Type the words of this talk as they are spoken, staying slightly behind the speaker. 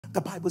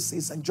The Bible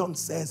says, and John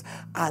says,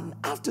 and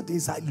after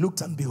this I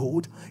looked, and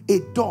behold, a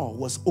door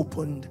was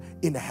opened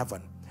in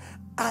heaven.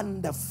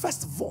 And the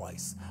first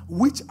voice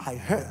which I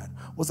heard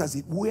was as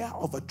it were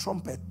of a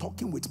trumpet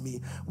talking with me,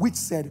 which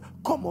said,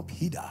 come up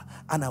hither,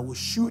 and I will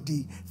shew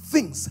thee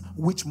things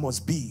which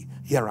must be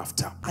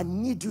hereafter. I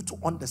need you to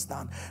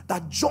understand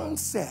that John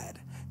said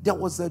there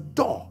was a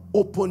door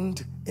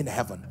opened in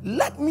heaven.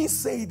 Let me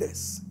say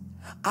this.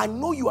 I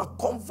know you are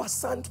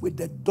conversant with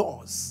the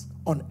doors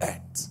on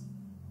earth,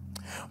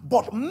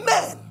 but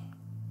men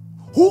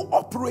who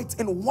operate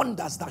in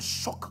wonders that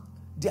shock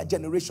their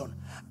generation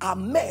are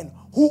men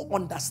who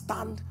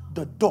understand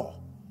the door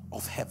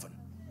of heaven.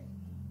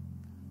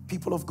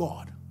 People of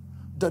God,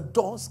 the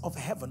doors of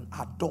heaven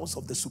are doors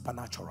of the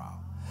supernatural.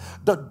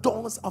 The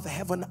doors of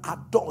heaven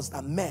are doors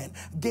that men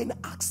gain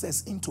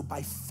access into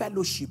by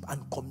fellowship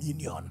and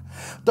communion.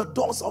 The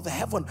doors of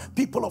heaven,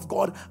 people of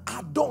God,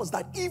 are doors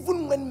that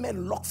even when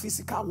men lock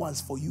physical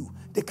ones for you,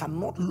 they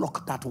cannot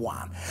lock that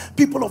one.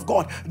 People of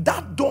God,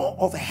 that door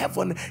of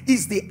heaven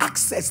is the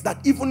access that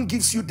even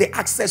gives you the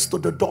access to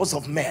the doors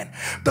of men.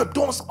 The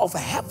doors of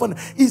heaven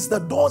is the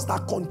doors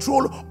that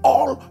control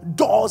all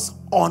doors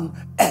on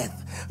earth.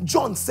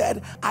 John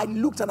said, I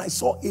looked and I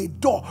saw a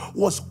door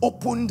was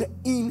opened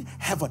in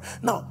heaven.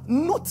 Now,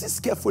 notice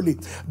carefully,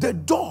 the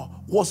door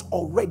was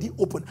already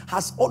open,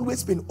 has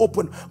always been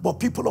open. But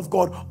people of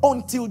God,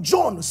 until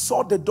John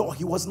saw the door,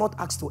 he was not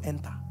asked to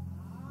enter.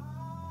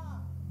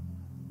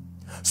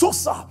 So,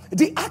 sir,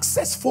 the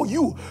access for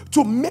you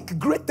to make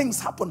great things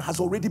happen has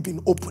already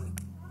been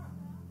opened.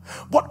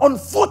 But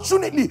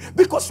unfortunately,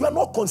 because you are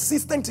not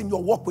consistent in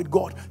your walk with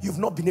God, you've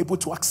not been able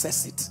to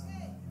access it.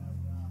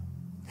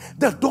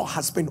 The door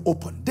has been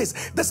opened.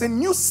 There's a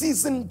new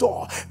season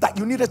door that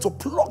you needed to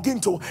plug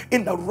into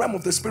in the realm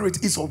of the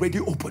spirit is already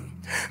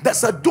open.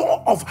 There's a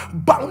door of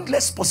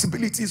boundless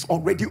possibilities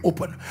already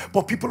open.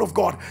 But people of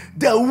God,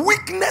 the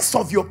weakness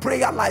of your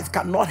prayer life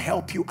cannot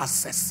help you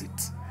access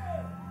it.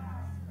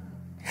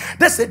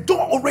 There's a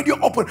door already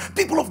open.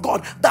 People of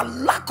God, the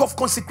lack of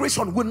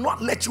consecration will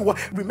not let you.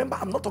 Remember,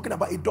 I'm not talking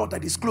about a door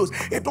that is closed.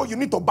 A door you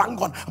need to bang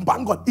on.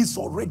 Bang on is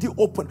already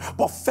open.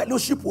 But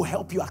fellowship will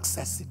help you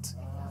access it.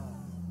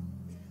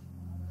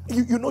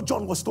 You know,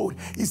 John was told,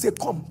 he said,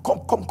 come,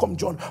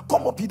 John,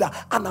 come up hither,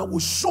 and I will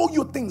show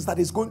you things that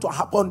is going to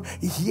happen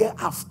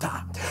hereafter.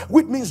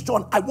 Which means,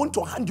 John, I want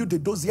to hand you the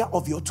dossier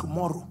of your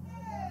tomorrow.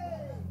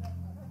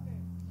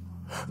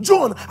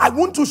 John, I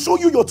want to show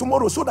you your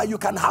tomorrow so that you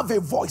can have a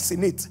voice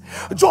in it.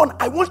 John,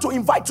 I want to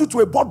invite you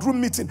to a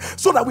boardroom meeting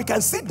so that we can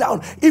sit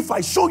down. If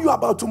I show you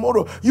about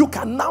tomorrow, you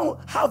can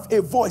now have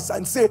a voice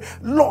and say,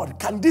 Lord,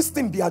 can this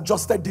thing be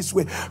adjusted this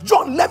way?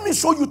 John, let me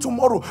show you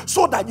tomorrow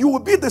so that you will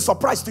be the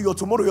surprise to your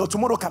tomorrow. Your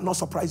tomorrow cannot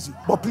surprise you.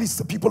 But please,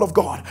 the people of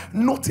God,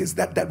 notice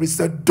that there is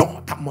a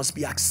door that must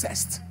be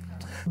accessed.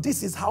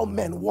 This is how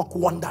men work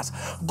wonders.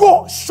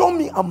 Go show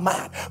me a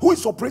man who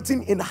is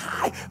operating in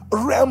high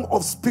realm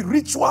of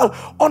spiritual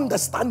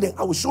understanding.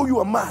 I will show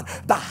you a man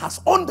that has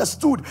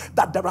understood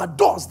that there are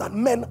doors that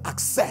men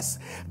access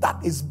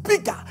that is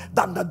bigger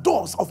than the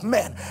doors of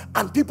men.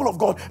 And people of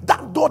God,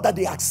 that door that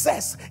they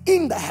access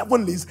in the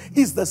heavenlies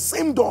is the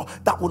same door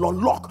that will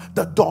unlock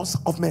the doors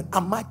of men.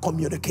 Am I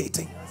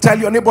communicating? Tell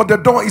your neighbor the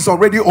door is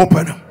already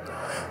open.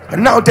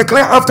 And now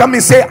declare after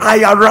me, say, I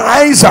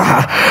arise,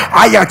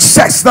 I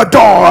access the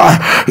door.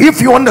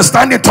 If you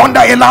understand it, thunder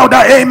a louder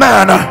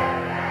amen.